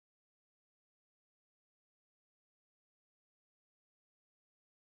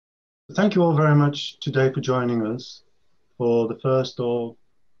Thank you all very much today for joining us for the first of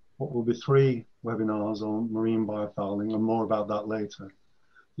what will be 3 webinars on marine biofouling, and more about that later.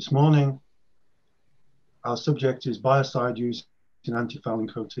 This morning, our subject is biocide use in anti-fouling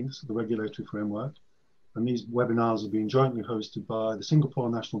coatings, the regulatory framework, and these webinars are being jointly hosted by the Singapore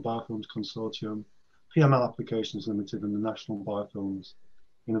National Biofilms Consortium, PML Applications Limited, and the National Biofilms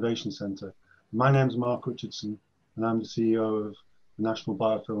Innovation Centre. My name is Mark Richardson, and I'm the CEO of the National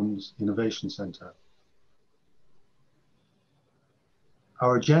Biofilms Innovation Centre.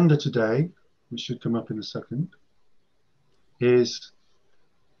 Our agenda today, which should come up in a second, is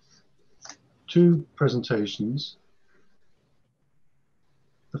 2 presentations.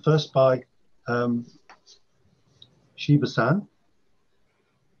 The first by Chiba-san.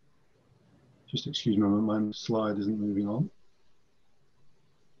 Just excuse me a moment, my slide isn't moving on.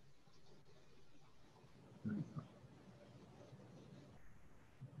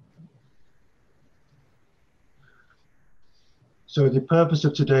 So the purpose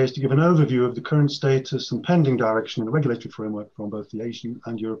of today is to give an overview of the current status and pending direction in the regulatory framework from both the Asian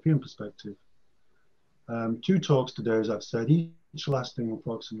and European perspective. 2 talks today, as I've said, each lasting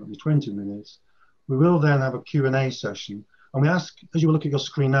approximately 20 minutes. We will then have a Q&A session, and we ask, as you look at your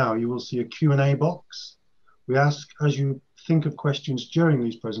screen now, you will see a Q&A box. We ask, as you think of questions during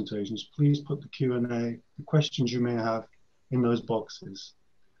these presentations, please put the Q&A, the questions you may have, in those boxes.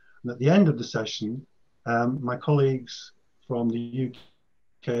 And at the end of the session, my colleagues from the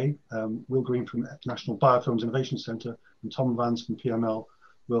UK, Will Green from National Biofilms Innovation Centre and Tom Vance from PML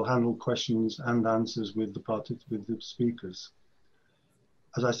will handle questions and answers with the speakers.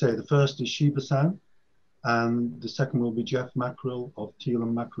 As I say, the first is Chiba-san, and the second will be Geoff Mackrill of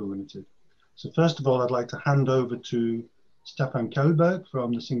Teamac Marine Limited. So first of all, I'd like to hand over to Stefan Kjellberg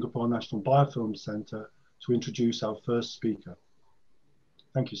from the Singapore National Biofilms Centre to introduce our first speaker.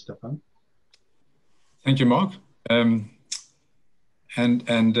 Thank you, Stefan. Thank you, Mark.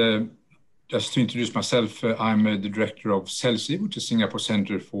 Just to introduce myself, I'm the director of SCELSE, which is Singapore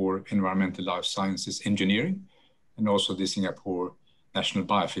Centre for Environmental Life Sciences Engineering, and also the Singapore National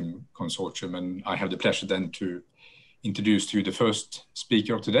Biofilm Consortium. And I have the pleasure then to introduce to you the first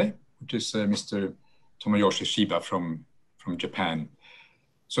speaker of today, which is Mr. Tomoyoshi Chiba from Japan.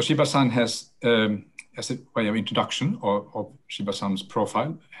 So Chiba-san has, as a way of introduction of Chiba-san's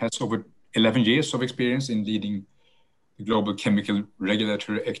profile, has over 11 years of experience in leading the global chemical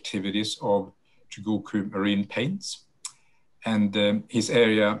regulatory activities of Chugoku Marine Paints. And his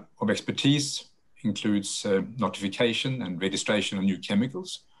area of expertise includes notification and registration of new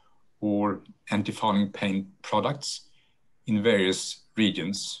chemicals or anti-fouling paint products in various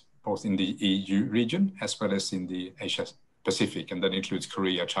regions, both in the EU region as well as in the Asia Pacific, and that includes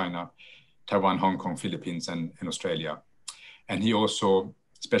Korea, China, Taiwan, Hong Kong, Philippines, and Australia. And he also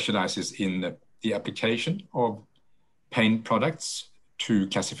specializes in the application of paint products to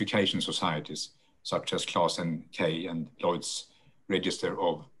classification societies such as Class K and Lloyd's Register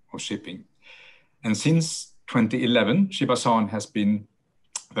of Shipping. And since 2011, Chiba-san has been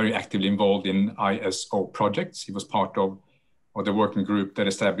very actively involved in ISO projects. He was part of the working group that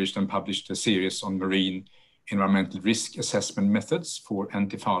established and published a series on marine environmental risk assessment methods for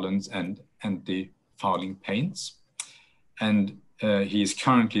antifoulants and anti-fouling paints. And he is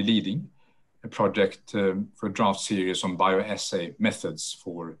currently leading a project for a draft series on bioassay methods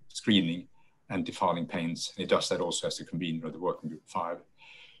for screening anti-fouling paints. And he does that also as the convener of the Working Group 5.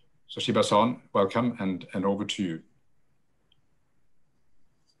 So Chiba-san, welcome, and over to you.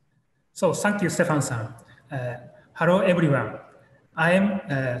 So thank you, Stefan-san. Hello, everyone. I am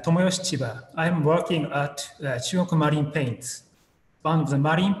Tomoyoshi Chiba. I am working at Chugoku Marine Paints, one of the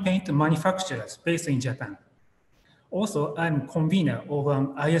marine paint manufacturers based in Japan. Also, I'm convener of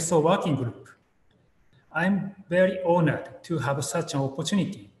an ISO working group. I'm very honored to have such an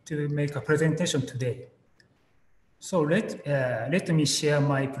opportunity to make a presentation today. So let me share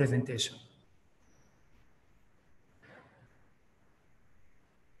my presentation.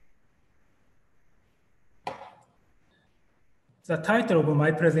 The title of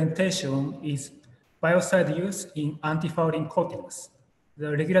my presentation is Biocide Use in Antifouling Coatings,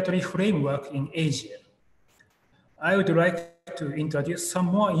 the Regulatory Framework in Asia. I would like to introduce some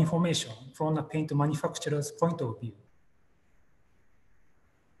more information from a paint manufacturer's point of view.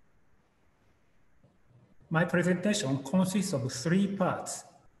 My presentation consists of 3 parts.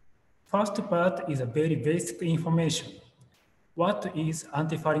 First part is a very basic information. What is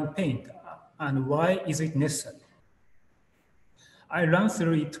anti-fouling paint and why is it necessary? I run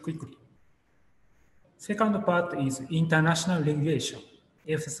through it quickly. Second part is international regulation,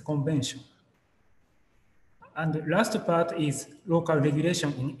 EFS convention. And the last part is local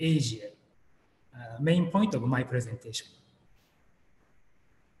regulation in Asia, main point of my presentation.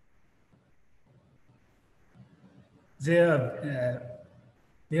 There are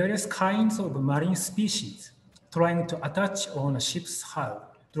various kinds of marine species trying to attach on a ship's hull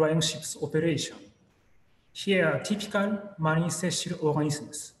during ship's operation. Here are typical marine sessile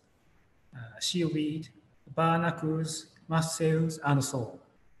organisms, seaweed, barnacles, mussels, and so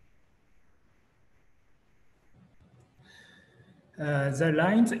on. The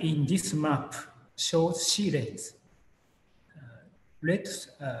lines in this map show sea lanes.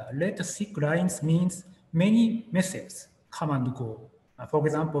 Red thick lines means many methods come and go. For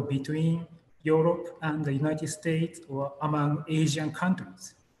example, between Europe and the United States or among Asian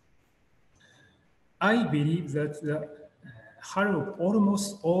countries. I believe that the hull of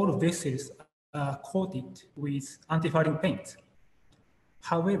almost all vessels are coated with antifouling paint.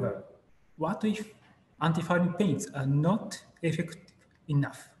 However, what if antifouling paints are not effective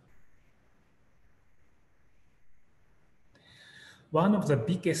enough? One of the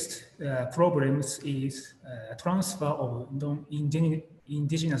biggest problems is transfer of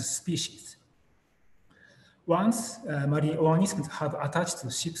non-indigenous species. Once marine organisms have attached to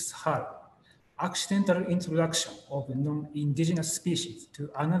ship's hull, accidental introduction of non-indigenous species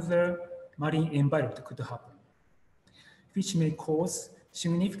to another marine environment could happen, which may cause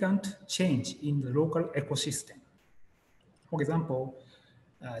significant change in the local ecosystem. For example,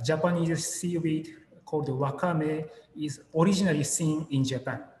 Japanese seaweed called wakame is originally seen in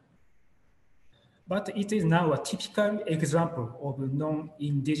Japan. But it is now a typical example of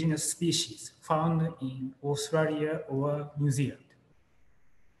non-indigenous species found in Australia or New Zealand.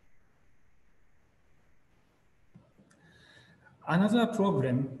 Another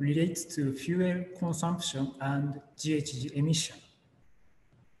problem relates to fuel consumption and GHG emission.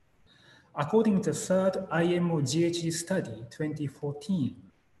 According to the third IMO GHG study, 2014,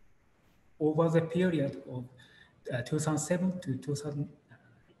 over the period of 2007 to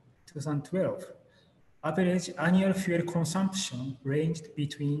 2012, average annual fuel consumption ranged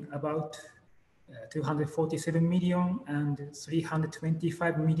between about 247 million and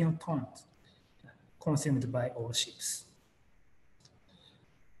 325 million tons consumed by all ships.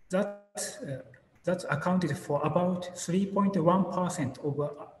 That accounted for about 3.1% of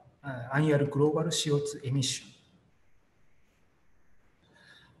annual global CO2 emission.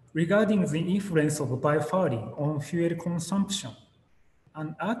 Regarding the influence of biofouling on fuel consumption,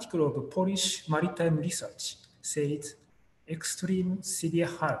 an article of Polish Maritime Research says extreme severe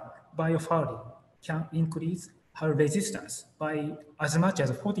hull biofouling can increase hull resistance by as much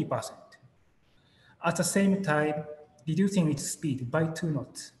as 40%. At the same time, reducing its speed by 2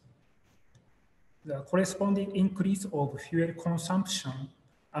 knots. The corresponding increase of fuel consumption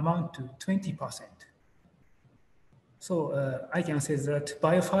amount to 20%. So I can say that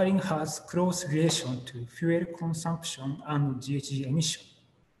biofouling has close relation to fuel consumption and GHG emission.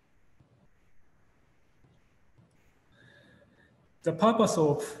 The purpose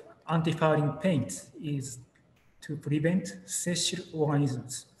of antifouling paints is to prevent sessile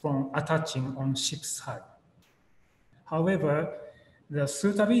organisms from attaching on ship's hull. However, the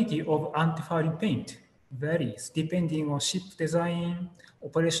suitability of antifouling paint varies depending on ship design,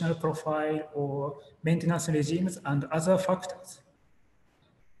 operational profile, or maintenance regimes and other factors.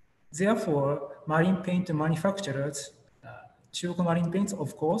 Therefore, marine paint manufacturers, Chugoku Marine Paints,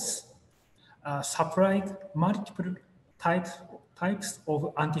 of course, supplied multiple types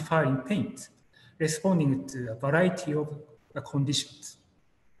of antifouling paint, responding to a variety of conditions.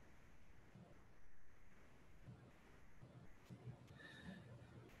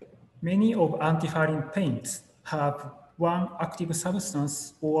 Many of antifouling paints have one active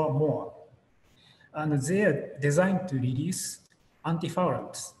substance or more, and they are designed to release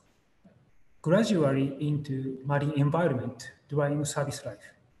antifoulants gradually into marine environment during service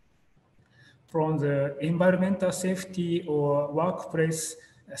life. From the environmental safety or workplace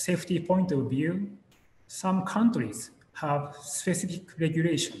safety point of view, some countries have specific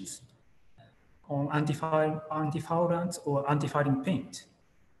regulations on antifoulants or antifouling paint.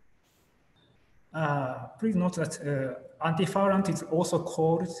 Please note that antifoulant is also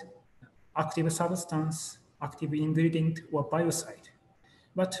called active substance, active ingredient, or biocide.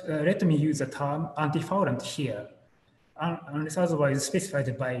 But let me use the term antifoulant here, unless otherwise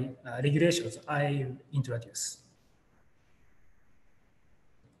specified by regulations I introduce.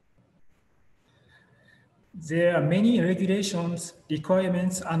 There are many regulations,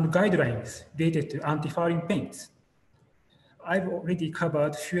 requirements, and guidelines related to antifouling paints. I've already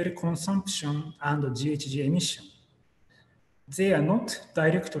covered fuel consumption and GHG emission. They are not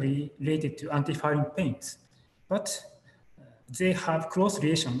directly related to antifouling paints, but they have close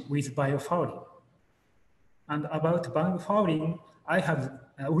relation with biofouling. And about biofouling,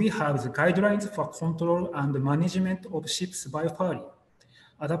 we have the guidelines for control and management of ships biofouling,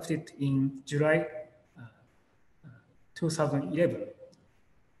 adopted in July 2011.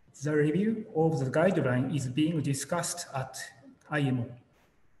 The review of the guideline is being discussed at IMO.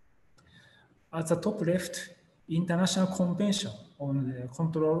 At the top left, International Convention on the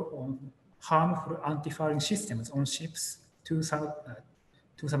Control on Harmful Antifouling Systems on Ships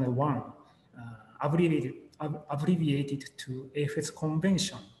 2001, abbreviated to AFS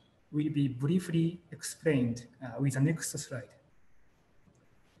Convention, will be briefly explained with the next slide.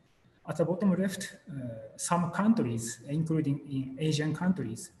 At the bottom left, some countries, including in Asian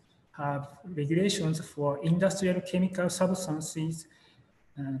countries, have regulations for industrial chemical substances,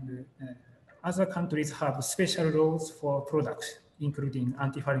 and other countries have special laws for products, including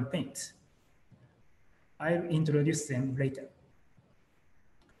antifouling paints. I'll introduce them later.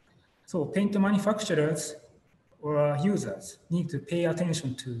 So paint manufacturers or users need to pay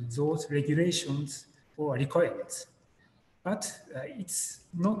attention to those regulations or requirements. But it's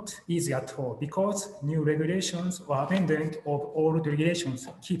not easy at all because new regulations or amendment of old regulations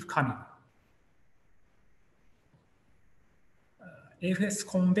keep coming. AFS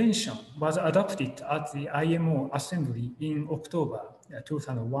Convention was adopted at the IMO Assembly in October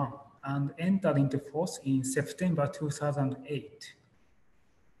 2001 and entered into force in September 2008.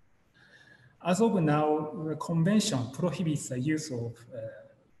 As of now, the convention prohibits the use of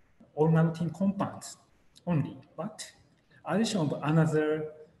organotin compounds only, but addition of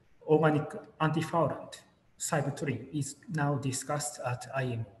another organic antifoulant, cybotrin, is now discussed at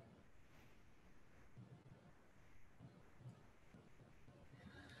IMO.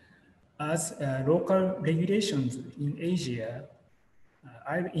 As local regulations in Asia,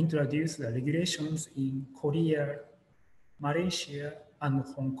 I'll introduce the regulations in Korea, Malaysia, and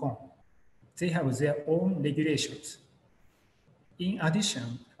Hong Kong. They have their own regulations. In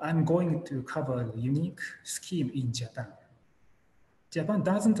addition, I'm going to cover the unique scheme in Japan. Japan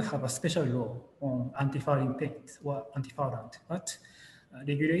doesn't have a special law on antifouling paint or antifoulant, but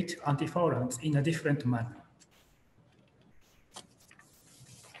regulate antifoulants in a different manner.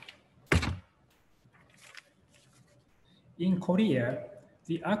 In Korea,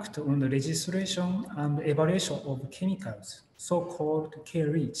 the Act on the Registration and Evaluation of Chemicals, so-called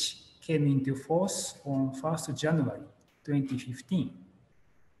K-REACH, came into force on 1st January 2015.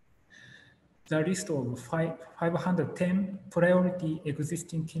 The list of 510 priority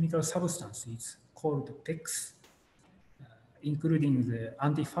existing chemical substances called PECs, including the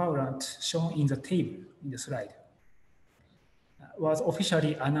antifoulant shown in the table in the slide, was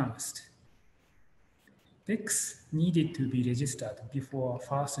officially announced. PECs needed to be registered before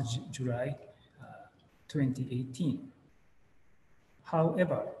 1st July 2018.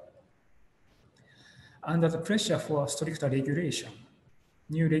 However, under the pressure for stricter regulation,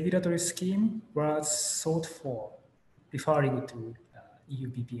 new regulatory scheme was sought for, referring to EU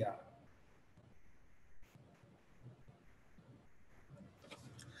BPR.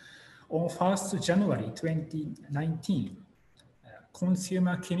 On 1st January 2019,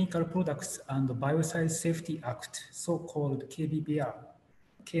 Consumer Chemical Products and Biocide Safety Act, so-called KBPR,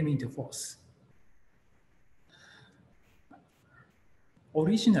 came into force.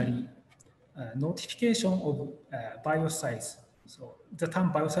 Originally, notification of biocides, so the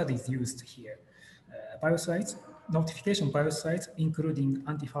term biocide is used here. Biocides, notification biocides, including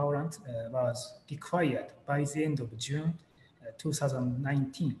antifoulant, was required by the end of June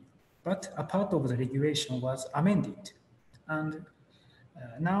 2019. But a part of the regulation was amended, and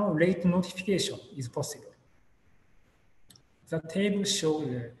now late notification is possible. The table shows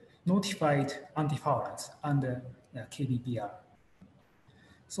the notified antifoulants under KBPR.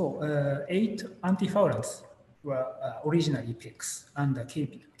 So 8 antifoulants were originally PECs under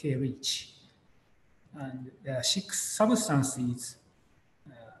K-REACH, and 6 substances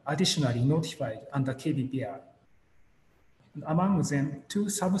additionally notified under KBPR. And among them, 2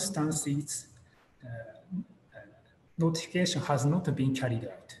 substances notification has not been carried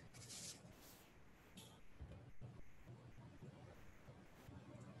out.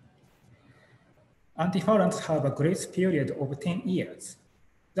 Antifoulants have a grace period of 10 years.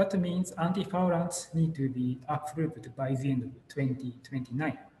 That means antifoulants need to be approved by the end of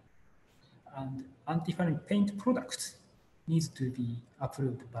 2029. And antifouling paint products need to be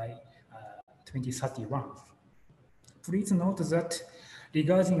approved by 2031. Please note that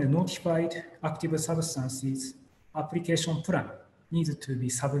regarding the notified active substances, application plan needs to be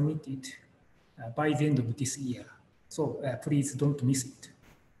submitted by the end of this year. So please don't miss it.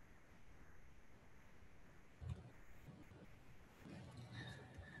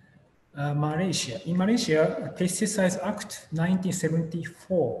 Malaysia. In Malaysia, Pesticides Act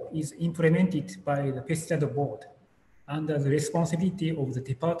 1974 is implemented by the Pesticide Board under the responsibility of the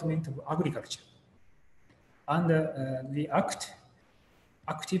Department of Agriculture. Under the Act,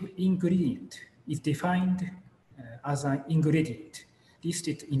 active ingredient is defined as an ingredient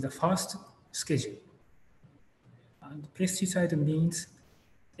listed in the first schedule. And pesticide means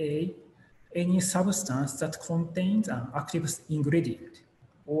A, any substance that contains an active ingredient,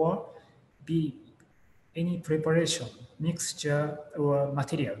 or B, any preparation, mixture, or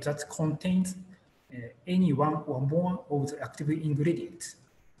material that contains any one or more of the active ingredients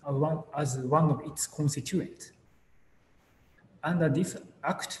as one of its constituents. Under this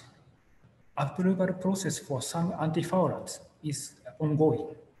act, approval process for some antifoulants is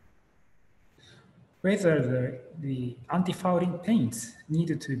ongoing. Whether the antifouling paints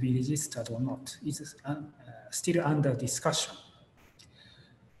need to be registered or not is still under discussion.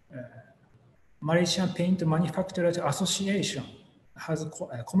 Malaysian Paint Manufacturers Association has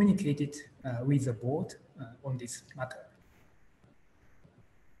communicated with the board on this matter.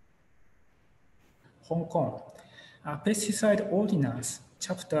 Hong Kong. Pesticide Ordinance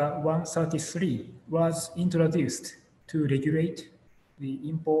Chapter 133 was introduced to regulate the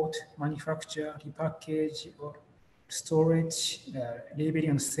import, manufacture, repackage, or storage, labeling,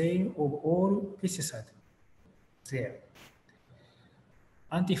 and sale of all pesticides there.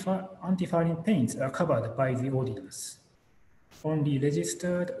 Antifouling paints are covered by the ordinance. Only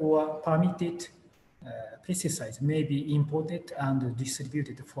registered or permitted pesticides may be imported and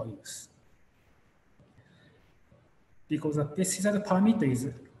distributed for use. Because the pesticide permit is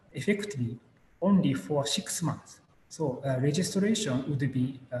effectively only for 6 months, so registration would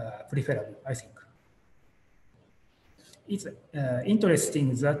be preferable, I think. It's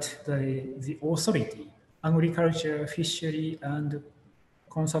interesting that the authority, Agriculture, Fishery, and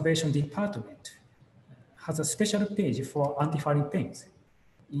Conservation Department has a special page for antifouling paints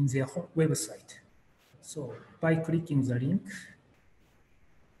in their website. So by clicking the link,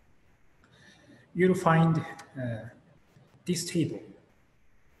 you'll find this table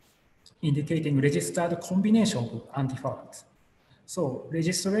indicating registered combination of antifoulants. So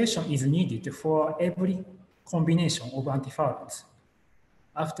registration is needed for every combination of antifoulants.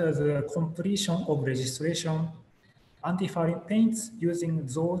 After the completion of registration, antifouling paints using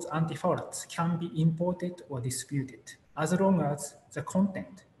those antifoulants can be imported or distributed as long as the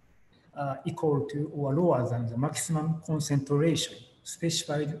content are equal to or lower than the maximum concentration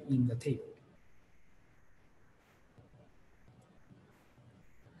specified in the table.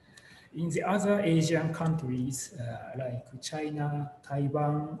 In the other Asian countries, like China,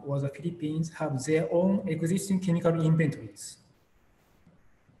 Taiwan, or the Philippines, have their own existing chemical inventories.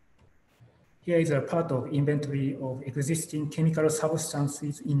 Here is a part of inventory of existing chemical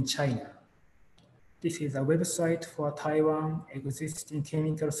substances in China. This is a website for Taiwan existing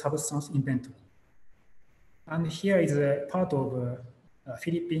chemical substance inventory. And here is a part of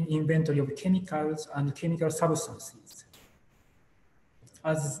Philippine inventory of chemicals and chemical substances.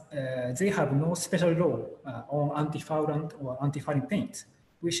 As they have no special law on antifoulant or antifouling paint,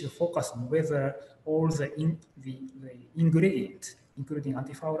 we should focus on whether all the ingredients, including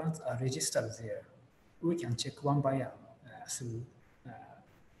antifoulants, are registered there. We can check one by one through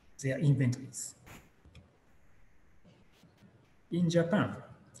their inventories. In Japan,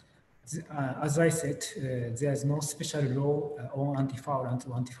 as I said, there is no special law on antifoulants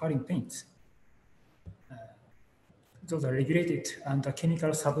or antifouling paints. Those are regulated under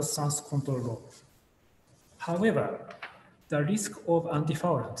chemical substance control law. However, the risk of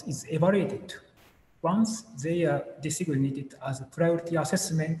antifoulants is evaluated once they are designated as priority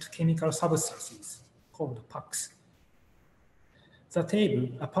assessment chemical substances, called PACs. The table,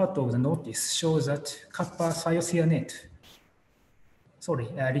 a part of the notice, shows that copper thiocyanate, sorry,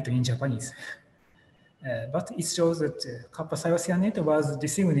 written in Japanese, but it shows that copper thiocyanate was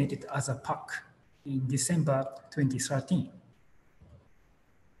designated as a PAC in December 2013.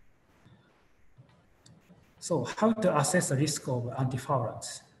 So how to assess the risk of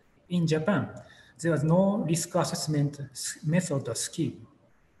antifoulants? In Japan, there was no risk assessment method or scheme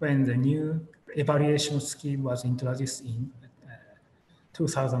when the new evaluation scheme was introduced in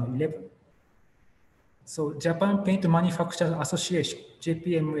 2011. So Japan Paint Manufacturers Association,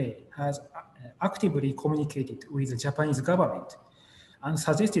 JPMA, has actively communicated with the Japanese government and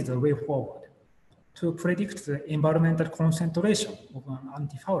suggested the way forward. To predict the environmental concentration of an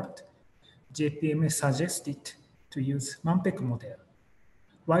antifoulant, JPMA suggested to use MANPEC model,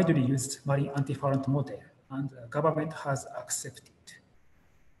 widely used marine antifoulant model, and the government has accepted.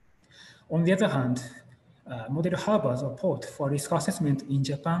 On the other hand, model harbors or port for risk assessment in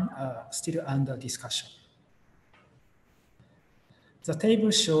Japan are still under discussion. The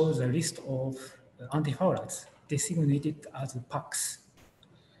table shows a list of antifoulants designated as PACs.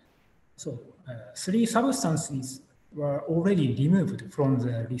 So 3 substances were already removed from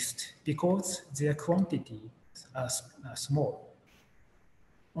the list because their quantities are small.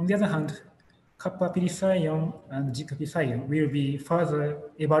 On the other hand, kappa pirifion and glycopyrion will be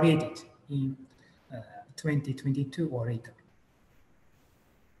further evaluated in 2022 or later.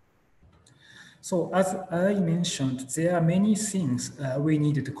 So as I mentioned, there are many things we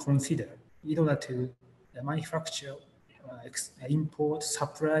need to consider in order to manufacture, import,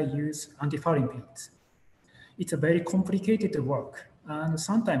 supply, use antifouling paints. It's a very complicated work, and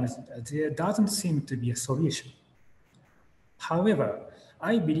sometimes there doesn't seem to be a solution. However,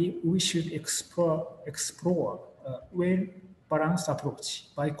 I believe we should explore a well-balanced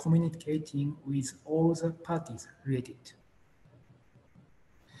approach by communicating with all the parties related.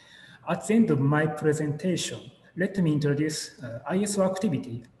 At the end of my presentation, let me introduce ISO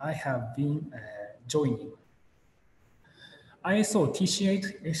activity I have been joining. ISO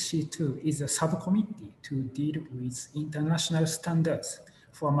TC8 SC2 is a subcommittee to deal with international standards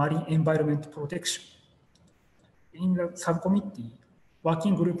for marine environment protection. In the subcommittee,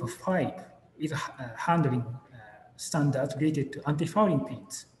 Working Group 5 is handling standards related to antifouling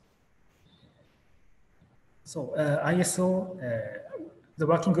paints. So the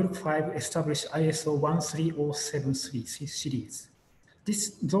Working Group 5 established ISO 13073 series.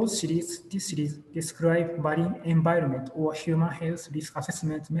 This series describe marine environment or human health risk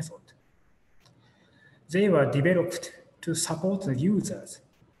assessment method. They were developed to support the users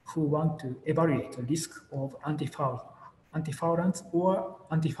who want to evaluate the risk of antifoulants or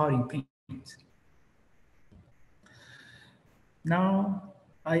antifouling paint. Now,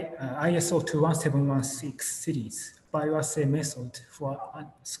 ISO 21716 series bioassay method for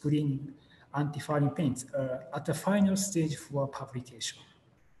screening antifouling paints at the final stage for publication.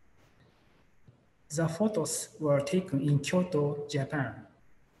 The photos were taken in Kyoto, Japan,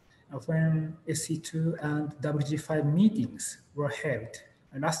 when SC2 and WG5 meetings were held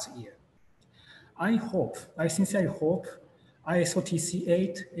last year. I sincerely hope ISO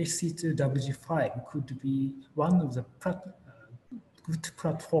TC8 SC2 WG5 could be one of the good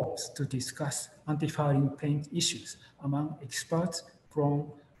platforms to discuss antifouling paint issues among experts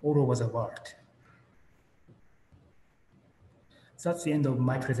from all over the world. That's the end of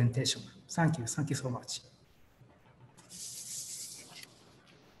my presentation. Thank you so much.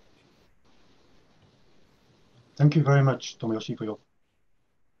 Thank you very much, Tomoyoshi, for your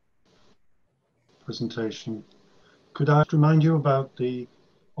presentation. Could I remind you about the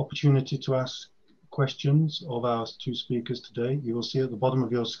opportunity to ask questions of our 2 speakers today? You will see at the bottom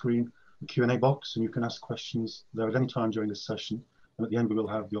of your screen the Q&A box, and you can ask questions there at any time during this session. And at the end, we will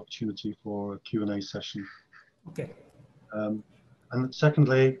have the opportunity for a Q&A session. Okay. And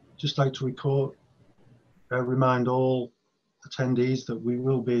secondly, just like to remind all attendees that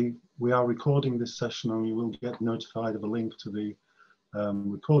we are recording this session, and you will get notified of a link to the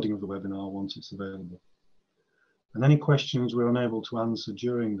recording of the webinar once it's available. And any questions we're unable to answer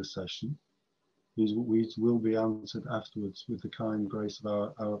during the session, these will be answered afterwards with the kind grace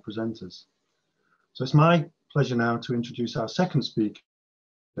of our presenters. So it's my pleasure now to introduce our second speaker,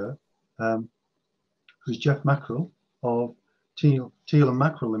 who's Geoff Mackrill of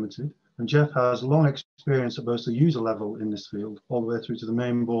Teamac Marine Limited. And Geoff has long experience at both the user level in this field, all the way through to the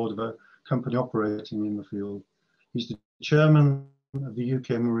main board of a company operating in the field. He's the chairman of the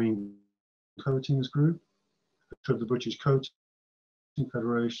UK Marine Coatings Group, of the British Coating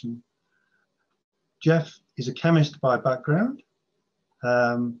Federation. Geoff is a chemist by background,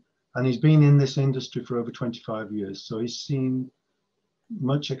 and he's been in this industry for over 25 years. So he's seen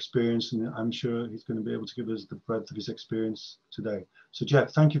much experience, and I'm sure he's going to be able to give us the breadth of his experience today. So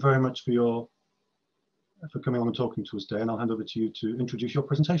Geoff, thank you very much for coming on and talking to us today, and I'll hand over to you to introduce your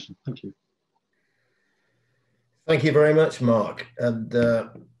presentation. Thank you. Thank you very much, Mark, and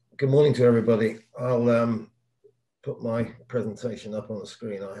good morning to everybody. I'll put my presentation up on the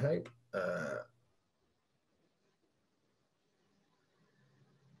screen, I hope.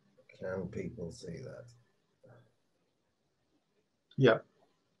 Can people see that? Yeah.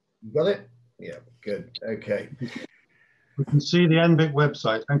 You got it? Yeah, good. Okay. We can see the NBIC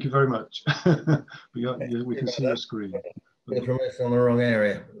website. Thank you very much. We can see your screen. Information on the wrong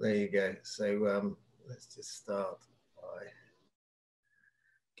area. There you go. So let's just start by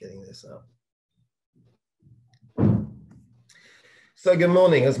getting this up. So good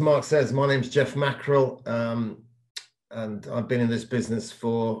morning. As Mark says, my name's Geoff Mackrill, and I've been in this business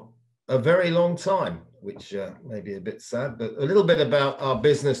for a very long time, which may be a bit sad, but a little bit about our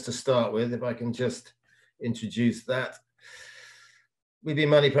business to start with, if I can just introduce that. We've been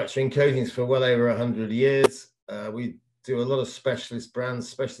manufacturing coatings for well over 100 years. We do a lot of specialist brands,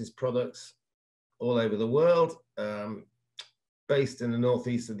 specialist products all over the world, based in the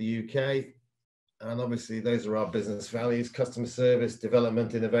northeast of the UK. And obviously those are our business values: customer service,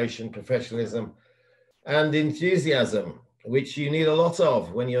 development, innovation, professionalism, and enthusiasm, which you need a lot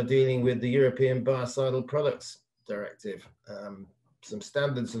of when you're dealing with the European Biocidal Products Directive. Some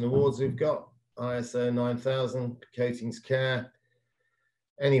standards and awards we've got: ISO 9000, Coatings Care.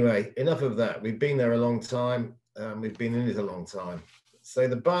 Anyway, enough of that. We've been there a long time. We've been in it a long time. So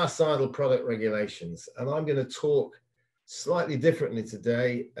the Biocidal Product Regulations, and I'm going to talk slightly differently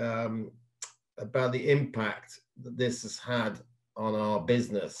today about the impact that this has had on our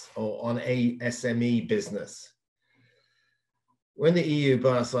business, or on a SME business. When the EU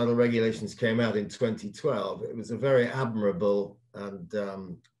Biocidal Regulations came out in 2012, it was a very admirable and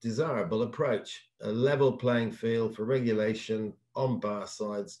desirable approach, a level playing field for regulation on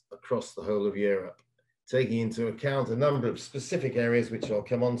biocides across the whole of Europe, taking into account a number of specific areas which I'll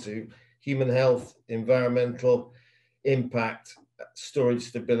come on to: human health, environmental impact, storage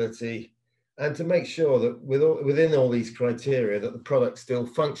stability, and to make sure that within all these criteria that the product still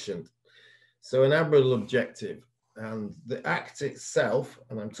functioned. So an admirable objective. And the Act itself,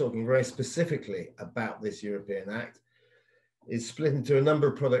 and I'm talking very specifically about this European Act, is split into a number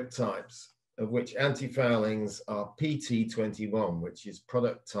of product types, of which antifoulings are PT21, which is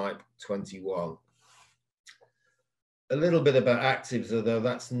product type 21. A little bit about actives, although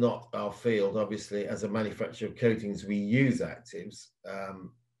that's not our field. Obviously, as a manufacturer of coatings, we use actives.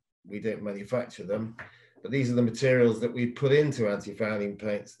 We don't manufacture them, but these are the materials that we put into antifouling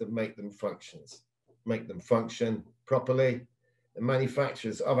paints that make them function properly. The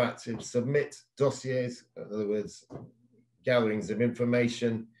manufacturers of actives submit dossiers, in other words, gatherings of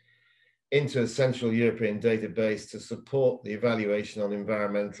information, into a central European database to support the evaluation on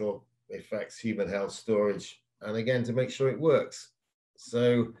environmental effects, human health, storage, and again, to make sure it works.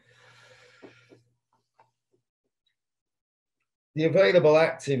 So the available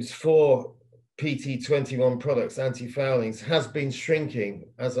actives for PT21 products, antifoulings, has been shrinking,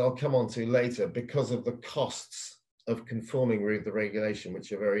 as I'll come on to later, because of the costs of conforming with the regulation,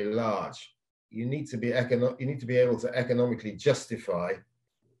 which are very large. You need to be able to economically justify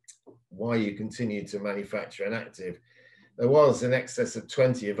why you continue to manufacture an active. There was in excess of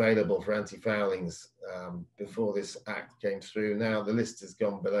 20 available for antifoulings before this act came through. Now the list has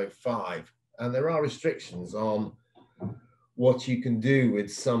gone below 5, and there are restrictions on what you can do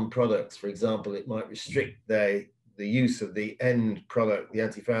with some products. For example, it might restrict the use of the end product, the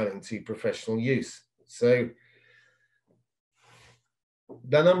antifouling, to professional use. So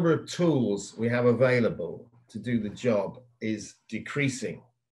the number of tools we have available to do the job is decreasing.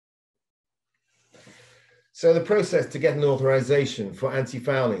 So the process to get an authorization for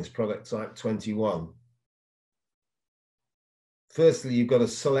antifoulings, product type 21. Firstly, you've got to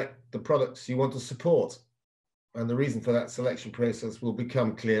select the products you want to support. And the reason for that selection process will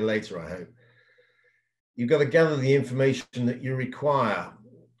become clear later, I hope. You've got to gather the information that you require.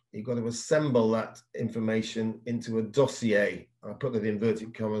 You've got to assemble that information into a dossier. I put that in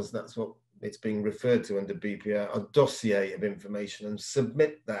inverted commas, that's what it's being referred to under BPR, a dossier of information, and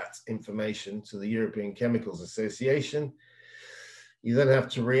submit that information to the European Chemicals Association. You then have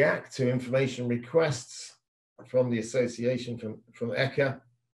to react to information requests from the association, from ECHA,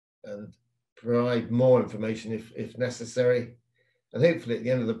 and provide more information if necessary. And hopefully at the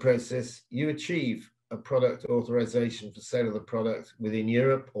end of the process, you achieve a product authorization for sale of the product within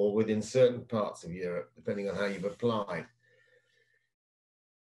Europe or within certain parts of Europe, depending on how you've applied.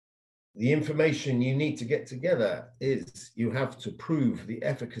 The information you need to get together is you have to prove the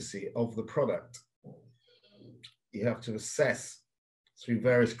efficacy of the product. You have to assess through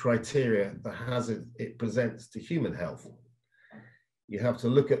various criteria the hazard it presents to human health. You have to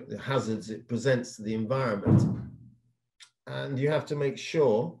look at the hazards it presents to the environment. And you have to make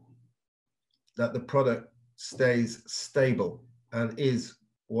sure that the product stays stable and is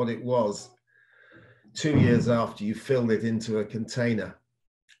what it was 2 years after you filled it into a container.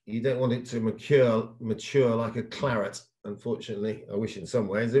 You don't want it to mature like a claret. Unfortunately, I wish in some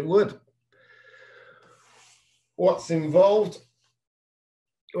ways it would. What's involved?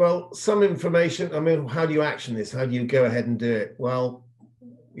 Well, some information. I mean, how do you action this? How do you go ahead and do it? Well,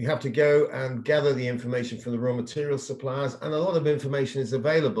 you have to go and gather the information from the raw material suppliers, and a lot of information is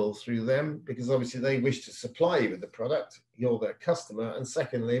available through them because obviously they wish to supply you with the product. You're their customer, and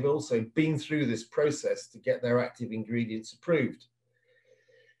secondly, they've also been through this process to get their active ingredients approved.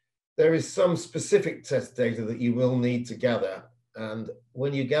 there is some specific test data that you will need to gather. And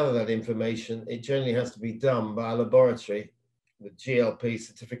when you gather that information, it generally has to be done by a laboratory with GLP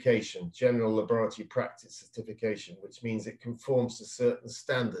certification, General Laboratory Practice certification, which means it conforms to certain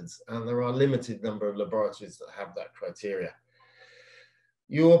standards. And there are a limited number of laboratories that have that criteria.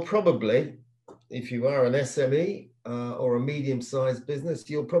 You'll probably, if you are an SME or a medium-sized business,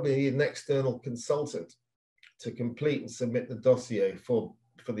 you'll probably need an external consultant to complete and submit the dossier for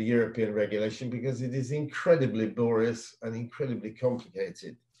the European regulation, because it is incredibly laborious and incredibly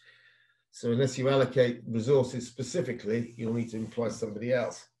complicated. So unless you allocate resources specifically, you'll need to employ somebody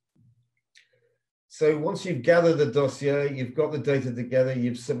else. So once you've gathered the dossier, you've got the data together,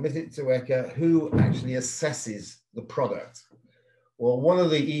 you've submitted to ECHA, who actually assesses the product? Well, one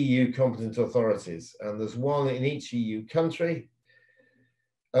of the EU competent authorities, and there's one in each EU country.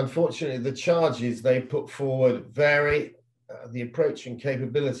 Unfortunately, the charges they put forward vary, the approach and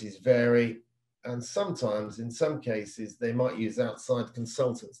capabilities vary, and sometimes, in some cases, they might use outside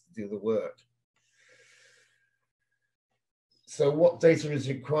consultants to do the work. So what data is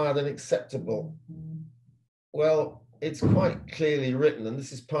required and acceptable? Well, it's quite clearly written, and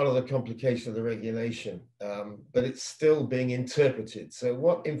this is part of the complication of the regulation, but it's still being interpreted. So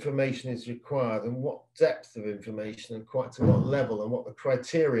what information is required and what depth of information and quite to what level and what the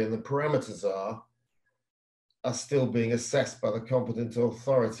criteria and the parameters are still being assessed by the competent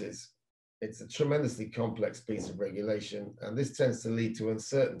authorities. It's a tremendously complex piece of regulation, and this tends to lead to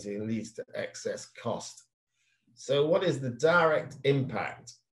uncertainty and leads to excess cost. So what is the direct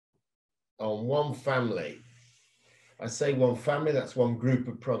impact on one family? I say one family, that's one group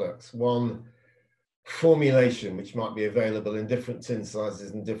of products, one formulation, which might be available in different tin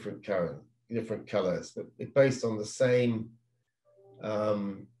sizes and different colors, but based on the same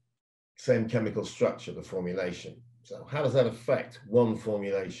chemical structure, the formulation. So how does that affect one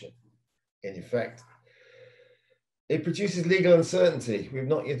formulation? In effect, it produces legal uncertainty. We've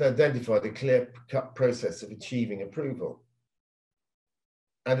not yet identified a clear-cut process of achieving approval.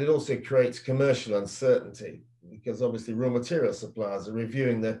 And it also creates commercial uncertainty, because obviously raw material suppliers are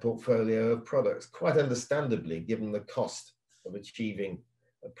reviewing their portfolio of products, quite understandably, given the cost of achieving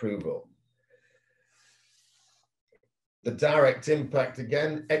approval. The direct impact,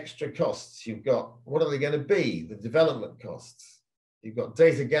 again, extra costs. You've got, what are they going to be? The development costs. You've got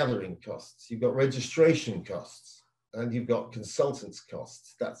data gathering costs. You've got registration costs. And you've got consultants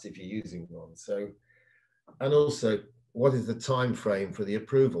costs. That's if you're using one. So, and also, what is the time frame for the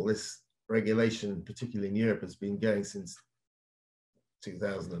approval? This regulation, particularly in Europe, has been going since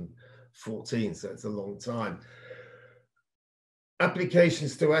 2014, so it's a long time.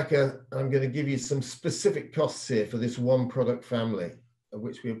 Applications to ECHA, I'm going to give you some specific costs here for this one product family, of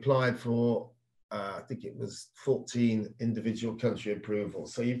which we applied for, I think it was 14 individual country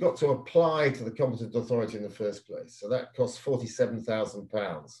approvals. So you've got to apply to the competent authority in the first place. So that costs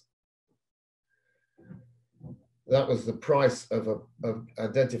 £47,000. That was the price of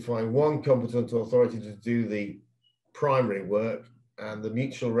identifying one competent authority to do the primary work and the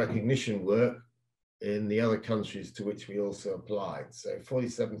mutual recognition work in the other countries to which we also applied. So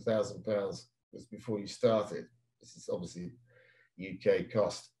 £47,000 was before you started. This is obviously UK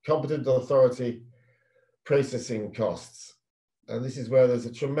cost. Competent authority processing costs. And this is where there's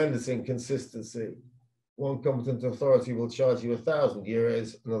a tremendous inconsistency. One competent authority will charge you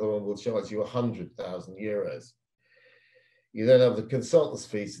 €1,000, another one will charge you €100,000. You then have the consultant's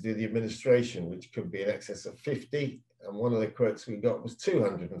fees to do the administration, which could be in excess of 50. And one of the quotes we got was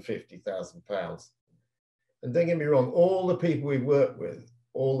 £250,000. And don't get me wrong, all the people we've worked with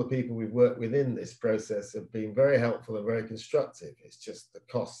in this process have been very helpful and very constructive. It's just the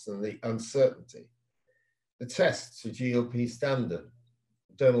costs and the uncertainty. The tests for GLP standard,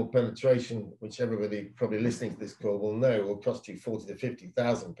 dermal penetration, which everybody probably listening to this call will know, will cost you £40,000 to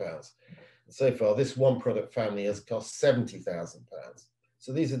 £50,000. So far, this one product family has cost £70,000.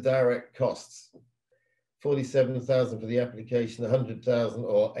 So these are direct costs. £47,000 for the application, £100,000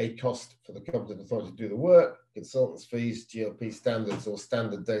 or a cost for the competent authority to do the work, consultants' fees, GLP standards or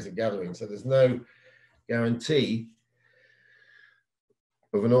standard data gathering. So there's no guarantee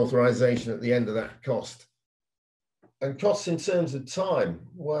of an authorization at the end of that cost. And costs in terms of time,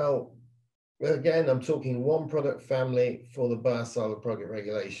 well, again, I'm talking one product family for the Biocide product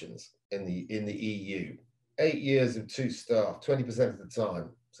regulations in the EU. 8 years of 2 staff, 20% of the time.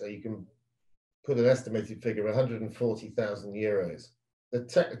 So you can put an estimated figure of €140,000. The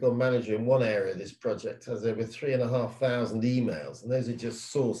technical manager in one area of this project has over 3,500 emails, and those are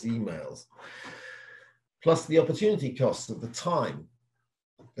just source emails. Plus the opportunity costs of the time.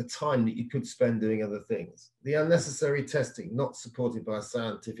 the time that you could spend doing other things. The unnecessary testing, not supported by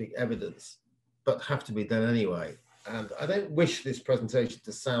scientific evidence, but have to be done anyway. And I don't wish this presentation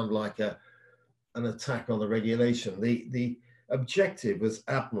to sound like an attack on the regulation. The objective was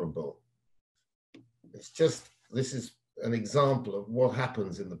admirable. It's just, this is an example of what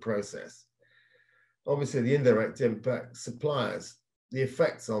happens in the process. Obviously, the indirect impact, suppliers, the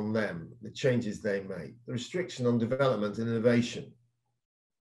effects on them, the changes they make, the restriction on development and innovation.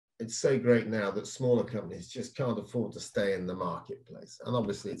 It's so great now that smaller companies just can't afford to stay in the marketplace. And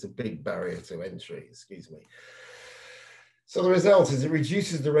obviously, it's a big barrier to entry, excuse me. So the result is it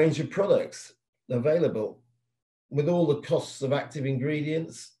reduces the range of products available with all the costs of active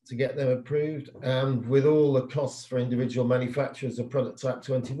ingredients to get them approved, and with all the costs for individual manufacturers of product type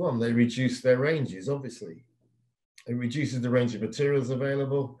 21, they reduce their ranges, obviously. It reduces the range of materials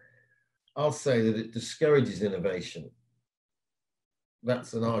available. I'll say that it discourages innovation.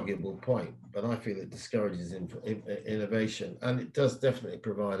 That's an arguable point, but I feel it discourages innovation, and it does definitely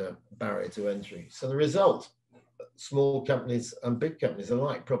provide a barrier to entry. So the result, small companies and big companies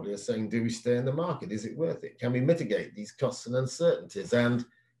alike probably are saying, do we stay in the market? Is it worth it? Can we mitigate these costs and uncertainties? And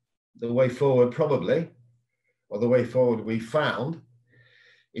the way forward probably, or the way forward we found,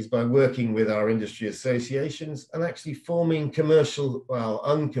 is by working with our industry associations and actually forming commercial, well,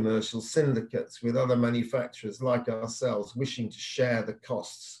 uncommercial syndicates with other manufacturers like ourselves wishing to share the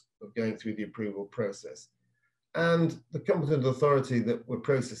costs of going through the approval process. And the competent authority that we're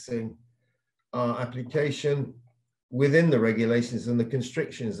processing our application within the regulations and the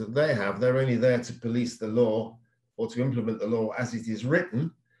constrictions that they have, they're only there to police the law or to implement the law as it is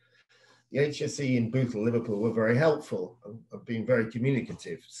written. The HSE in Bootle, Liverpool were very helpful and have been very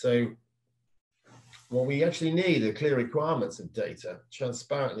communicative. So what we actually need are clear requirements of data,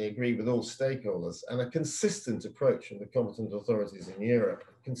 transparently agreed with all stakeholders, and a consistent approach from the competent authorities in Europe.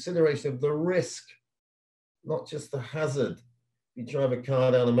 Consideration of the risk, not just the hazard. You drive a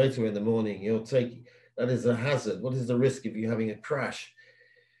car down a motorway in the morning, you're taking, that is a hazard. What is the risk of you having a crash?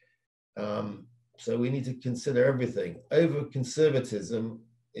 So we need to consider everything. Over-conservatism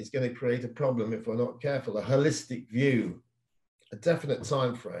is going to create a problem if we're not careful. A holistic view, a definite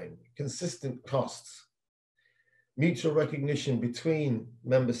time frame, consistent costs, mutual recognition between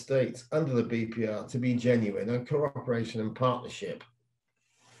member states under the BPR to be genuine, and cooperation and partnership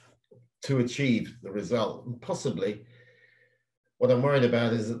to achieve the result. And possibly, what I'm worried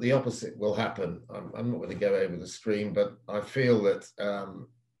about is that the opposite will happen. I'm not going to go over the screen, but I feel that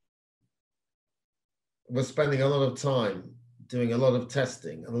we're spending a lot of time doing a lot of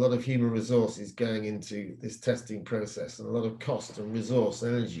testing and a lot of human resources going into this testing process, and a lot of cost and resource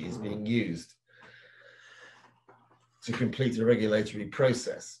and energy is being used to complete a regulatory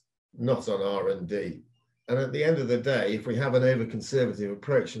process, not on R&D. And at the end of the day, if we have an over-conservative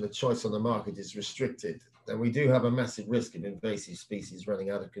approach and the choice on the market is restricted, then we do have a massive risk of invasive species running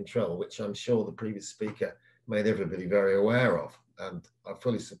out of control, which I'm sure the previous speaker made everybody very aware of, and I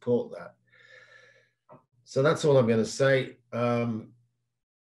fully support that. So that's all I'm going to say. An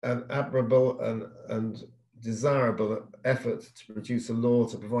admirable and desirable effort to produce a law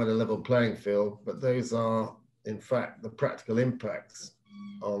to provide a level playing field, but those are, in fact, the practical impacts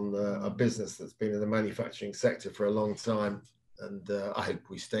on a business that's been in the manufacturing sector for a long time, and I hope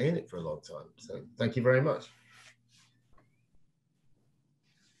we stay in it for a long time. So thank you very much.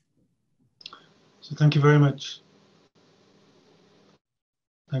 So thank you very much.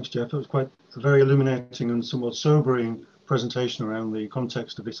 Thanks, Geoff. That was quite a very illuminating and somewhat sobering presentation around the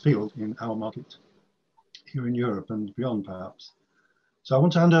context of this field in our market here in Europe and beyond, perhaps. So I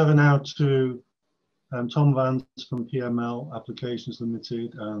want to hand over now to Tom Vance from PML Applications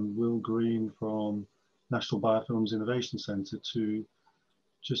Limited and Will Green from National Biofilms Innovation Centre to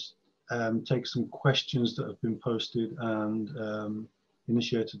just take some questions that have been posted and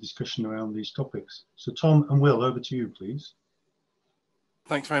initiate a discussion around these topics. So Tom and Will, over to you, please.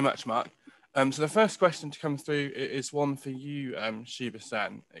 Thanks very much, Mark. So the first question to come through is one for you,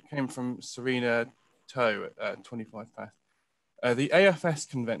 Chiba-san. It came from Serena Toe at 25 past. The AFS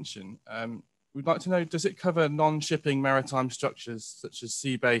convention, we'd like to know, does it cover non-shipping maritime structures such as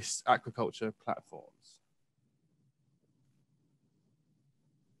sea-based aquaculture platforms?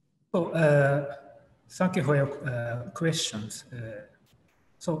 So, thank you for your questions.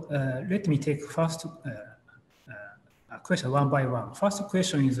 Let me take first question one by one. First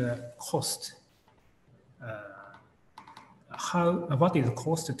question is cost. What is the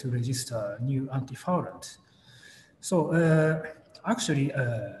cost to register new antifoulant? So actually,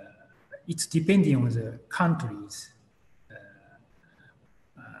 it's depending on the countries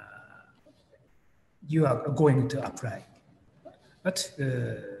you are going to apply. But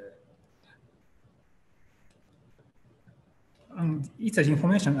it's the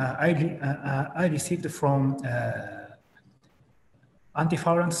information I received from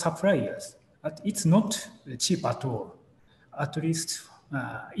antifoulant suppliers, but it's not cheap at all. At least,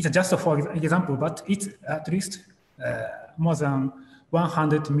 it's just for example, but it's at least more than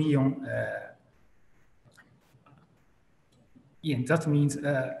 100 million yen. That means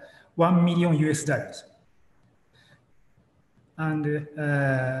 $1 million US. And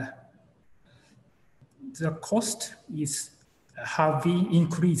the cost is have been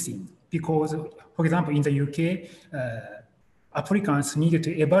increasing because, for example, in the UK, applicants needed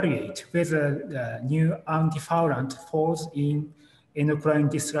to evaluate whether the new antifoulant falls in endocrine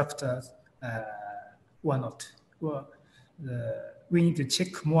disruptors or not. Well, we need to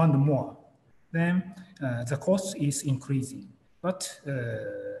check more and more. Then the cost is increasing. But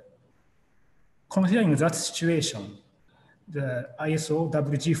considering that situation, the ISO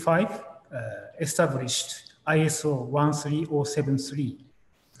WG5 established ISO 13073.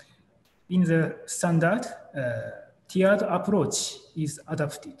 In the standard, tiered approach is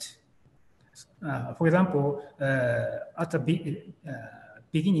adopted. For example, at the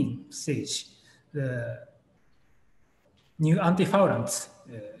beginning stage, the new antifoulants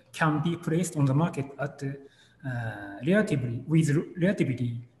can be placed on the market at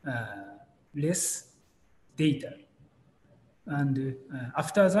relatively less data. And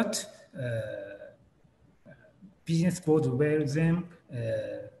after that, business goes well, then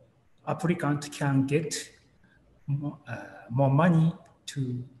applicant can get more money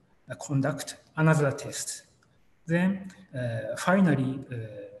to conduct another test. Then finally,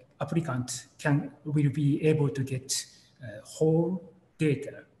 applicant will be able to get whole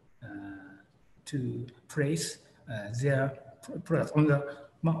data to place their product on the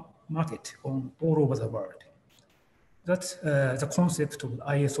market all over the world. That's the concept of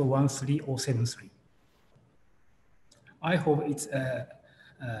ISO 13073. I hope it's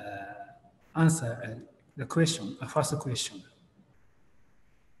answer the question, the first question.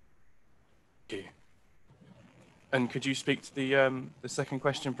 Thank you. And could you speak to the second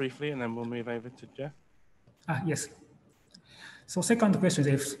question briefly, and then we'll move over to Geoff? Yes. So second question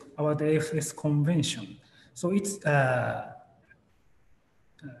is about the AFS convention. So it's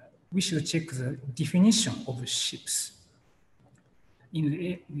we should check the definition of ships. In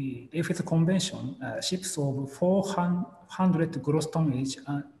the AFS convention, ships of 400 gross tonnage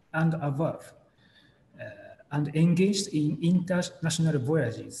and above and engaged in international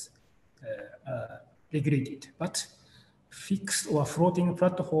voyages are regulated, but fixed or floating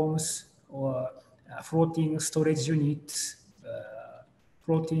platforms or floating storage units,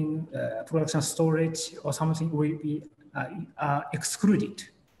 floating production storage or something will be excluded.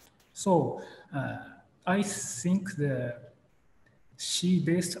 So I think the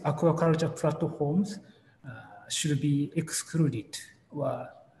sea-based aquaculture platforms should be excluded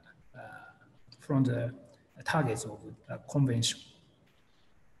from the targets of the convention.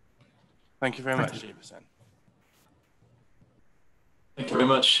 Thank you very much, Chiba-san. Thank you very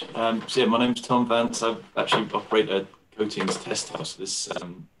much. So yeah, my name's Tom Vance. I actually operate a coatings test house. This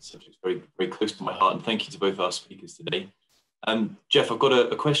subject is very, very close to my heart, and thank you to both our speakers today. Geoff, I've got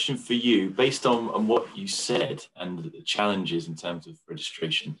a question for you. Based on what you said and the challenges in terms of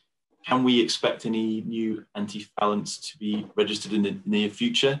registration, can we expect any new antifoulants to be registered in the near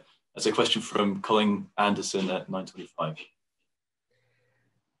future? That's a question from Colin Anderson at 925.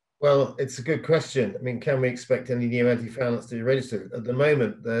 Well, it's a good question. I mean, can we expect any new antifoulants to be registered? At the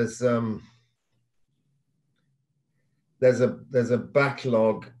moment, there's a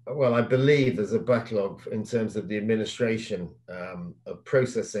backlog. Well, I believe there's a backlog in terms of the administration of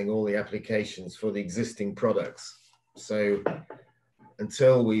processing all the applications for the existing products. So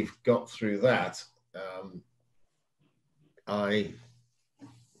until we've got through that, I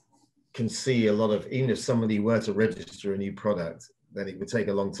can see a lot of, even if somebody were to register a new product, then it would take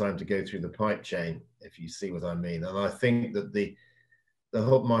a long time to go through the pipe chain, if you see what I mean. And I think that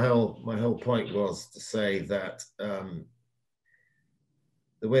my whole point was to say that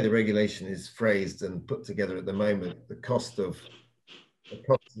the way the regulation is phrased and put together at the moment, the cost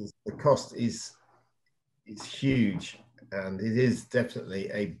is huge, and it is definitely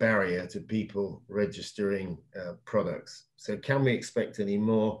a barrier to people registering products. So can we expect any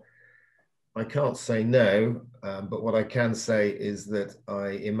more? I can't say no, but what I can say is that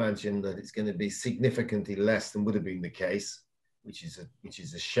I imagine that it's going to be significantly less than would have been the case, which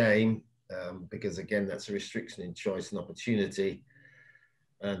is a shame, because again, that's a restriction in choice and opportunity.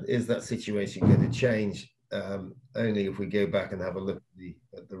 And is that situation going to change? Only if we go back and have a look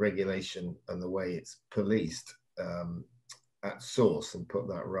at the regulation and the way it's policed. at source and put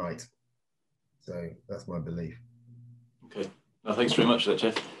that right. So that's my belief. Okay, well, thanks very much for that,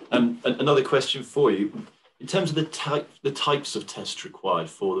 Geoff. Another question for you. In terms of the types of tests required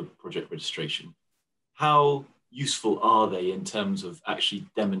for the project registration, how useful are they in terms of actually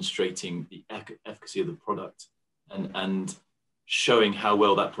demonstrating the efficacy of the product and showing how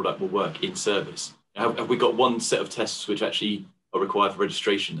well that product will work in service? Have we got one set of tests which actually are required for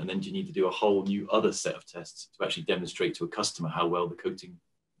registration, and then do you need to do a whole new other set of tests to actually demonstrate to a customer how well the coating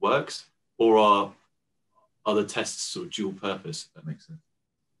works? Or are other tests sort of dual purpose, if that makes sense?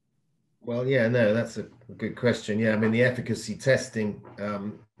 Well, yeah, no, that's a good question. Yeah, I mean, the efficacy testing,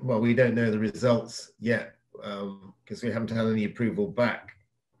 well, we don't know the results yet because we haven't had any approval back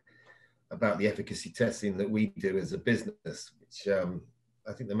about the efficacy testing that we do as a business, which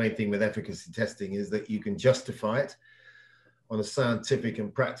I think the main thing with efficacy testing is that you can justify it on a scientific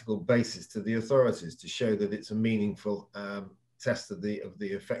and practical basis to the authorities to show that it's a meaningful test of the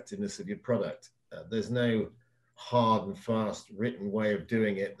effectiveness of your product. There's no hard and fast written way of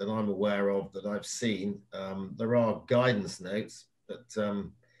doing it that I'm aware of, that I've seen. There are guidance notes, but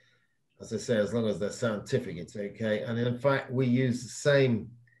as I say, as long as they're scientific, it's okay. And in fact, we use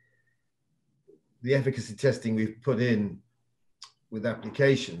the efficacy testing we've put in with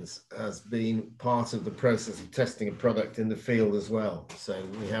applications has been part of the process of testing a product in the field as well. So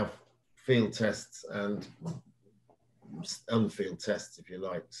we have field tests and unfield tests, if you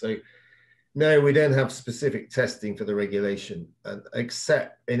like. So no, we don't have specific testing for the regulation,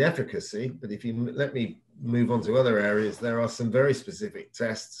 except in efficacy. But if you let me move on to other areas, there are some very specific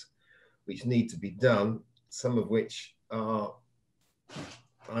tests which need to be done, some of which are,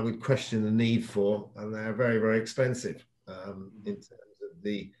 I would question the need for, and they're very, very expensive in terms of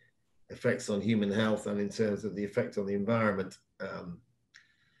the effects on human health and in terms of the effect on the environment.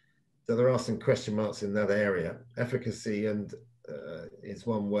 So there are some question marks in that area. Efficacy is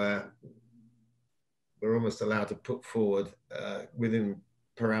one where we're almost allowed to put forward within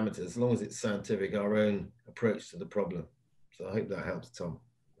parameters, as long as it's scientific, our own approach to the problem. So I hope that helps, Tom.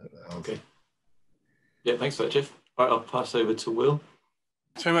 Okay. Yeah, thanks for that, Geoff. All right, I'll pass over to Will.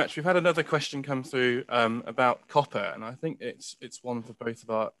 Thanks very much. We've had another question come through about copper, and I think it's one for both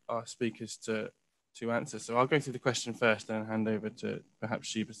of our speakers to answer. So I'll go through the question first and hand over to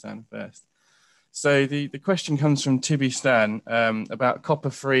perhaps Chiba-san first. So the question comes from Tibi Stan about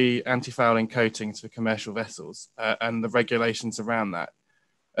copper-free anti-fouling coatings for commercial vessels and the regulations around that.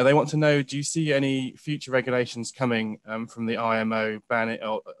 They want to know, do you see any future regulations coming from the IMO banning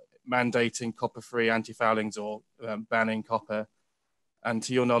or mandating copper-free anti-foulings or banning copper? And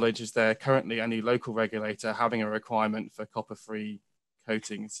to your knowledge, is there currently any local regulator having a requirement for copper-free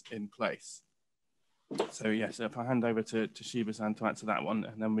coatings in place? So yes, if I hand over to Chiba-san to answer that one,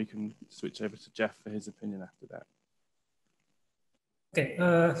 and then we can switch over to Geoff for his opinion after that. Okay,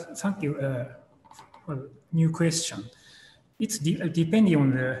 thank you for the new question. It's depending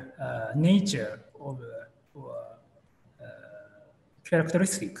on the nature of or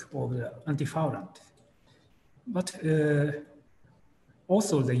characteristic of the antifoulant, but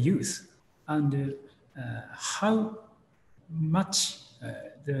also the use and how much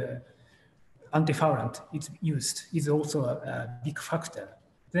the antifoulant is used is also a big factor.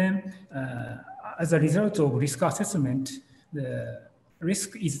 Then, as a result of risk assessment, the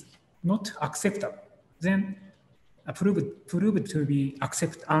risk is not acceptable. Then, proved to be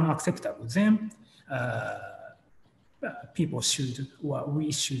unacceptable. Then, people should, or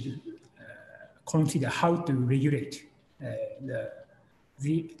we should consider how to regulate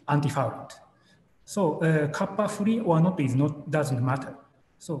the antifoulant. So, copper-free or not doesn't matter.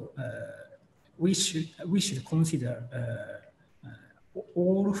 So. We should consider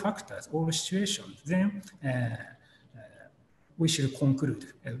all factors, all situations. Then we should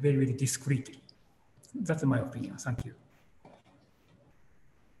conclude very, very discreetly. That's my opinion. Thank you.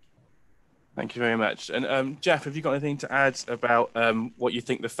 Thank you very much. And Geoff, have you got anything to add about what you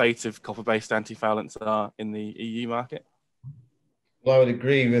think the fate of copper-based antifoulants are in the EU market? Well, I would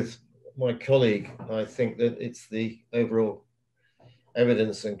agree with my colleague. I think that it's the overall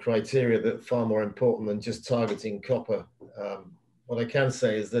evidence and criteria that are far more important than just targeting copper. What I can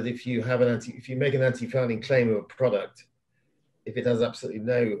say is that if you have if you make an anti-fouling claim of a product, if it has absolutely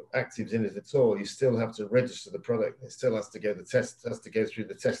no actives in it at all, you still have to register the product. It still has to go through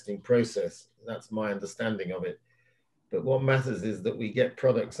the testing process. That's my understanding of it. But what matters is that we get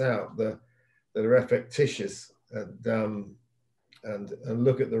products out that are efficacious and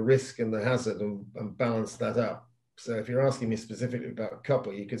look at the risk and the hazard and balance that up. So if you're asking me specifically about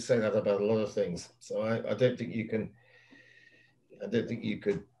copper, you could say that about a lot of things. So I don't think you can, I don't think you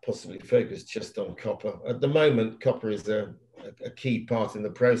could possibly focus just on copper. At the moment, copper is a key part in the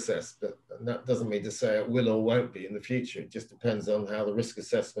process, but that doesn't mean to say it will or won't be in the future. It just depends on how the risk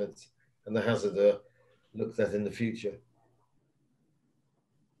assessment and the hazard are looked at in the future.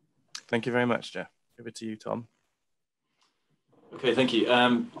 Thank you very much, Geoff. Over to you, Tom. Okay, thank you.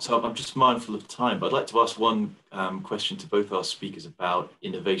 So I'm just mindful of time, but I'd like to ask one question to both our speakers about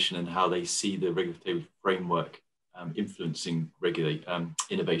innovation and how they see the regulatory framework influencing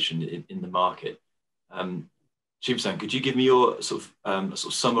innovation in the market. Chiba-san, could you give me your sort of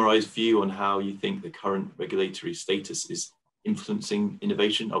summarized view on how you think the current regulatory status is influencing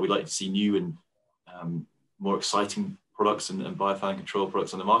innovation? Are we likely to see new and more exciting products and biofouling control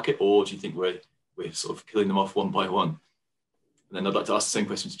products on the market, or do you think we're sort of killing them off one by one? And then I'd like to ask the same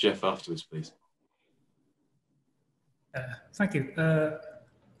question to Geoff afterwards, please. Thank you.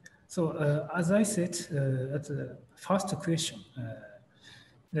 As I said at the first question,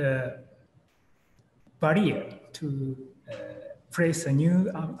 the barrier to place a new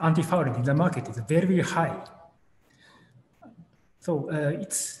antifouling in the market is very, very high. So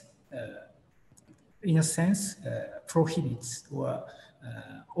it's, in a sense, prohibits or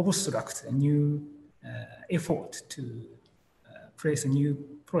obstructs a new effort to place a new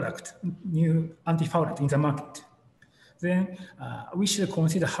product, new antifoulant in the market. Then we should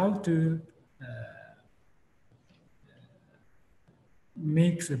consider how to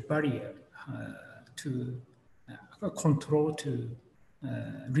make the barrier to control to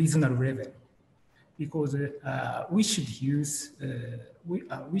reasonable level, because we should use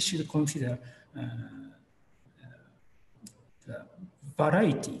we should consider the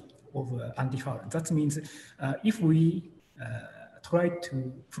variety of antifoulant. That means if we try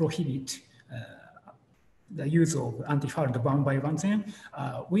to prohibit the use of antifoulant one by one, then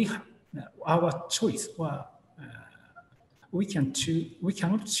our choice, we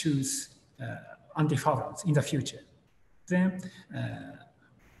cannot choose antifoulants in the future. Then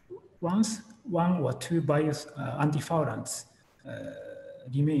once one or two antifoulants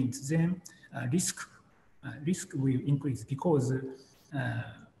remains, then risk will increase, because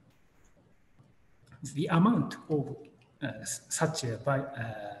the amount of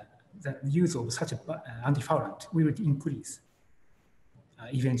the use of such an antifoulant will increase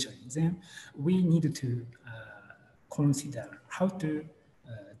eventually. Then we need to consider how to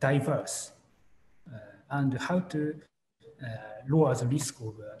diverse and how to lower the risk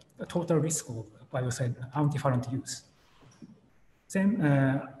of total risk of biocide antifoulant use. Then,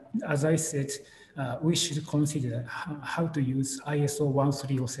 as I said, we should consider how to use ISO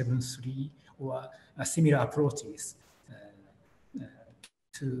 13073 or similar approaches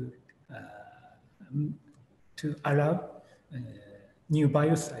to allow new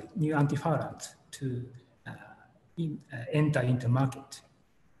biocide, new antifoulants to enter into the market.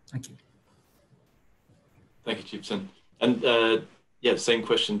 Thank you. Thank you, Chiba-san. And yeah, same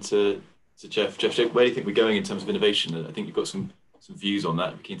question to Geoff. Geoff, where do you think we're going in terms of innovation? I think you've got some views on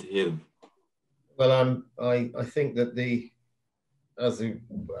that. I'm keen to hear them. Well, I think that as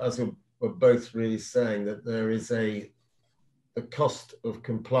we're both really saying, that there is the cost of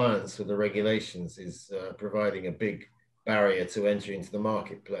compliance with the regulations is providing a big barrier to entry into the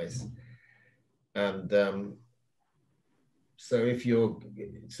marketplace. And so it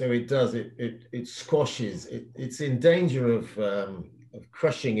squashes, it's in danger of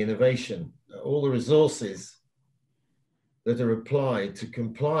crushing innovation. All the resources that are applied to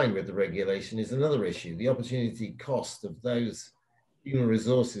complying with the regulation is another issue. The opportunity cost of those human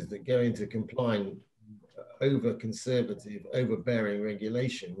resources that go into complying over conservative, overbearing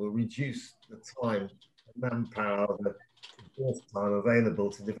regulation will reduce the time, the manpower, the resource time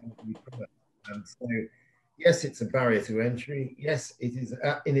available to develop new products. And so, yes, it's a barrier to entry. Yes, it is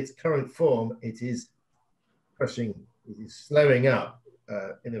in its current form, it is crushing, it is slowing up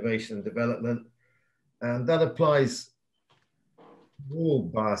innovation and development. And that applies to all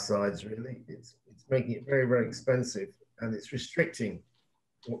biocides, really. It's making it very, very expensive, and it's restricting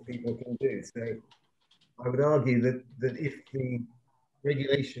what people can do. So I would argue that if the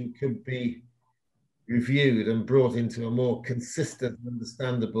regulation could be reviewed and brought into a more consistent,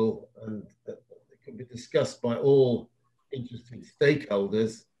 understandable, and it could be discussed by all interested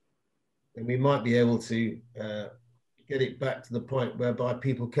stakeholders, then we might be able to get it back to the point whereby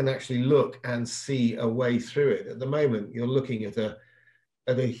people can actually look and see a way through it. At the moment, you're looking at a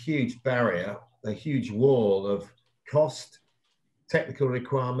huge barrier, a huge wall of cost, technical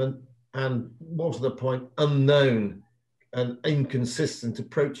requirement, and more to the point, unknown and inconsistent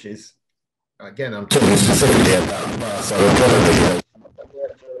approaches. Again, I'm talking specifically about biocide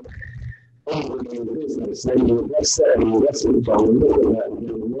regulation. in the business, then you invest there in the investment fund and look at that and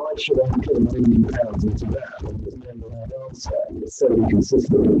go, why should I put £1 million into that? And there's no right answer. And it's so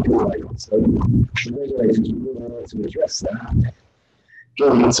inconsistent with Bitcoin. So the regulators really need to address that.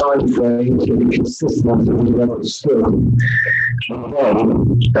 Give the time frame, give the consistency with what understood. And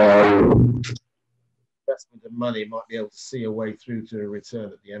then, investment of money might be able to see a way through to a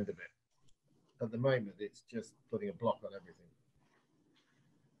return at the end of it. At the moment, it's just putting a block on everything.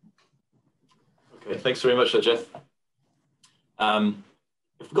 Okay, thanks very much, Jeff.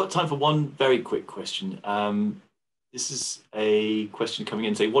 We've got time for one very quick question. This is a question coming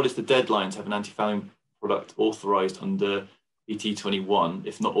in saying, what is the deadline to have an anti-fouling product authorized under ET21?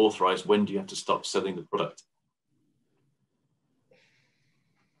 If not authorized, when do you have to stop selling the product?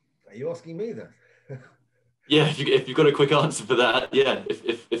 Are you asking me then? Yeah, if you've got a quick answer for that, yeah.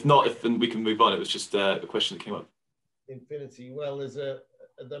 If not, then we can move on. It was just a question that came up. Infinity. Well,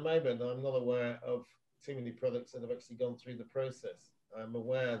 at the moment, I'm not aware of too many products that have actually gone through the process. I'm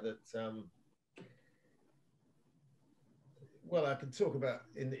aware that, well, I can talk about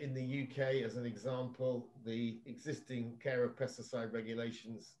in the UK as an example, the existing care of pesticide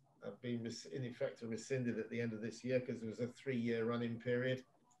regulations have been in effect rescinded at the end of this year because there was a 3-year running period.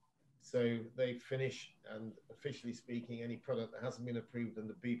 So they finish, and officially speaking, any product that hasn't been approved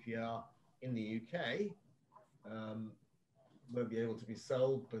under BPR in the UK won't be able to be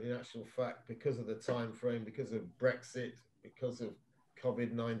sold. But in actual fact, because of the time frame, because of Brexit, because of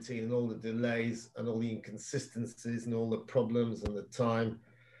COVID-19 and all the delays and all the inconsistencies and all the problems and the time,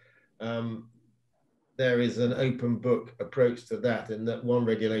 there is an open book approach to that, and that one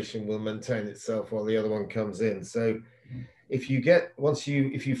regulation will maintain itself while the other one comes in. So if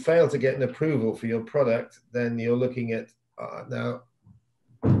you fail to get an approval for your product, then you're looking at, now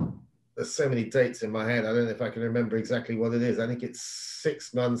there's so many dates in my head, I don't know if I can remember exactly what it is. I think it's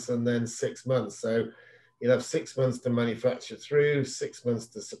 6 months and then 6 months. So you'll have 6 months to manufacture through, 6 months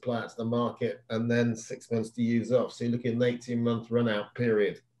to supply it to the market, and then 6 months to use off. So you're looking at an 18-month run out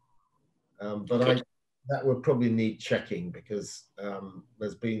period. But that would probably need checking because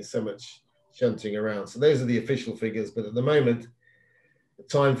there's been so much shunting around. So those are the official figures, but at the moment, the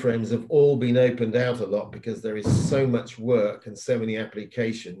timeframes have all been opened out a lot because there is so much work and so many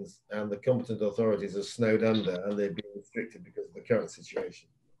applications, and the competent authorities are snowed under and they've been restricted because of the current situation.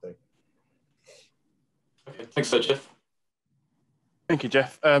 So. Okay, thanks, Jeff. Thank you,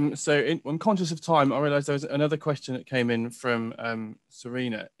 Jeff. I'm conscious of time, I realised there was another question that came in from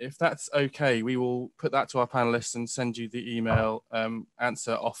Serena. If that's okay, we will put that to our panellists and send you the email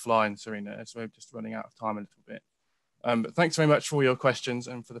answer offline, Serena, as we're just running out of time a little bit. But thanks very much for all your questions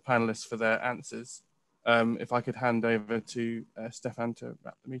and for the panellists for their answers. If I could hand over to Stefan to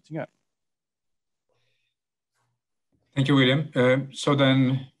wrap the meeting up. Thank you, William. So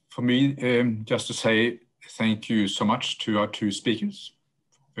then for me, just to say thank you so much to our two speakers.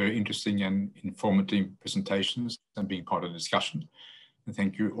 Very interesting and informative presentations and being part of the discussion. And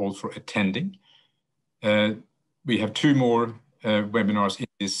thank you all for attending. We have 2 more webinars in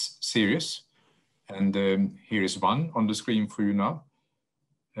this series. And here is one on the screen for you now,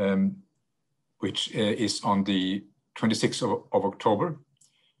 which is on the 26th of October.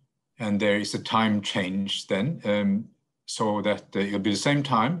 And there is a time change then, so that it'll be the same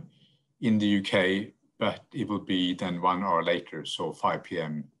time in the UK, but it will be then 1 hour later, so 5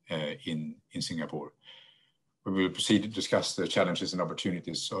 p.m. In Singapore. We will proceed to discuss the challenges and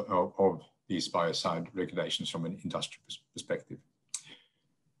opportunities of these biocide regulations from an industrial perspective.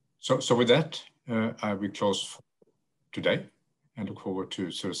 So with that, I will close for today and look forward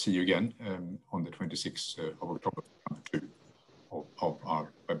to sort of see you again on the 26th of October, number 2 of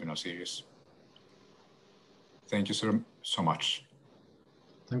our webinar series. Thank you so much.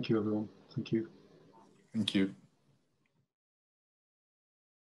 Thank you, everyone. Thank you. Thank you.